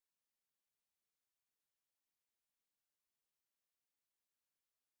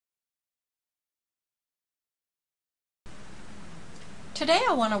Today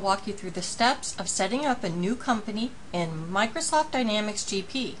I want to walk you through the steps of setting up a new company in Microsoft Dynamics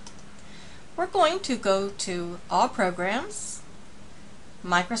GP. We're going to go to All Programs,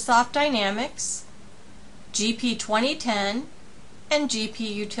 Microsoft Dynamics, GP 2010, and GP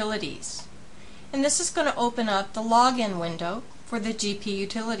Utilities. And this is going to open up the login window for the GP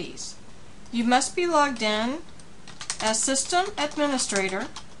Utilities. You must be logged in as System Administrator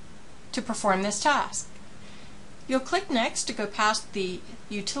to perform this task. You'll click Next to go past the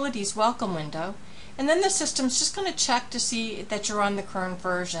Utilities Welcome window, and then the system's just going to check to see that you're on the current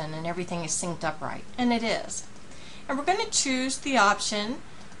version and everything is synced up right, and it is. And we're going to choose the option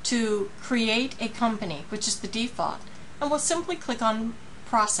to create a company, which is the default, and we'll simply click on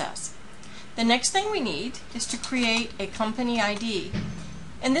Process. The next thing we need is to create a company ID,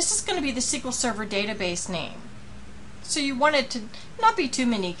 and this is going to be the SQL Server database name. So you want it to not be too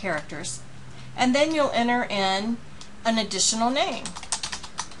many characters. And then you'll enter in an additional name.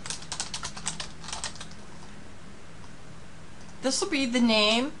 This will be the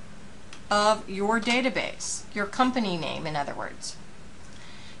name of your database, your company name, in other words.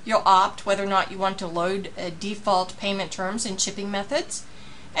 You'll opt whether or not you want to load default payment terms and shipping methods,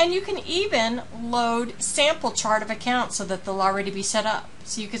 and you can even load sample chart of accounts so that they'll already be set up.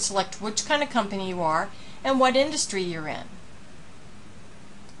 So you can select which kind of company you are and what industry you're in.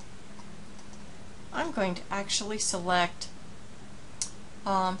 I'm going to actually select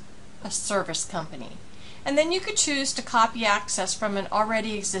a service company. And then you could choose to copy access from an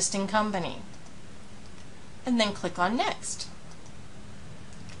already existing company. And then click on Next.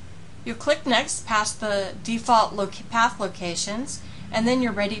 You'll click Next past the default path locations, and then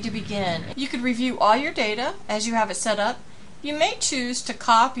you're ready to begin. You could review all your data as you have it set up. You may choose to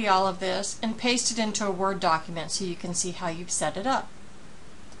copy all of this and paste it into a Word document so you can see how you've set it up.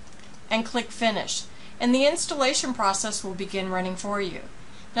 And click Finish, and the installation process will begin running for you.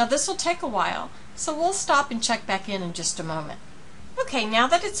 Now this will take a while, so we'll stop and check back in just a moment. Okay, now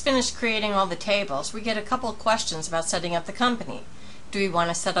that it's finished creating all the tables, we get a couple of questions about setting up the company. Do we want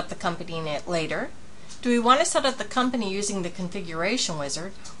to set up the company later? Do we want to set up the company using the configuration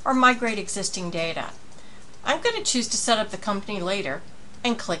wizard or migrate existing data? I'm going to choose to set up the company later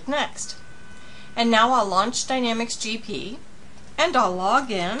and click Next. And now I'll launch Dynamics GP and I'll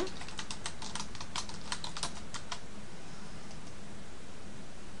log in.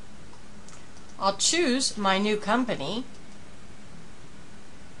 I'll choose my new company.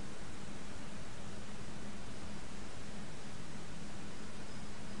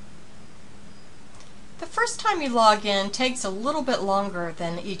 The first time you log in takes a little bit longer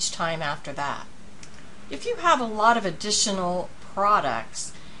than each time after that. If you have a lot of additional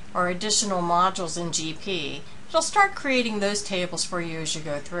products or additional modules in GP, it'll start creating those tables for you as you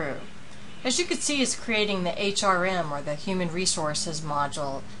go through. As you can see, it's creating the HRM or the Human Resources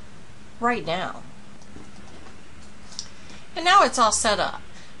module right now. And now it's all set up.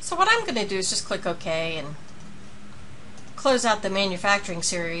 So what I'm going to do is just click OK and close out the manufacturing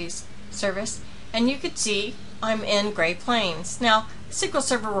service, and you can see I'm in Great Plains. Now SQL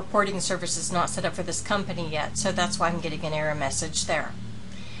Server reporting service is not set up for this company yet, so that's why I'm getting an error message there.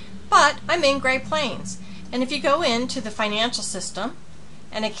 But I'm in Great Plains, and if you go into the financial system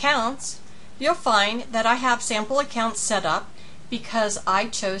and accounts, you'll find that I have sample accounts set up because I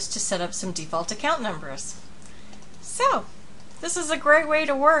chose to set up some default account numbers. So, this is a great way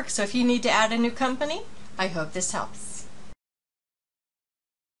to work, so if you need to add a new company, I hope this helps.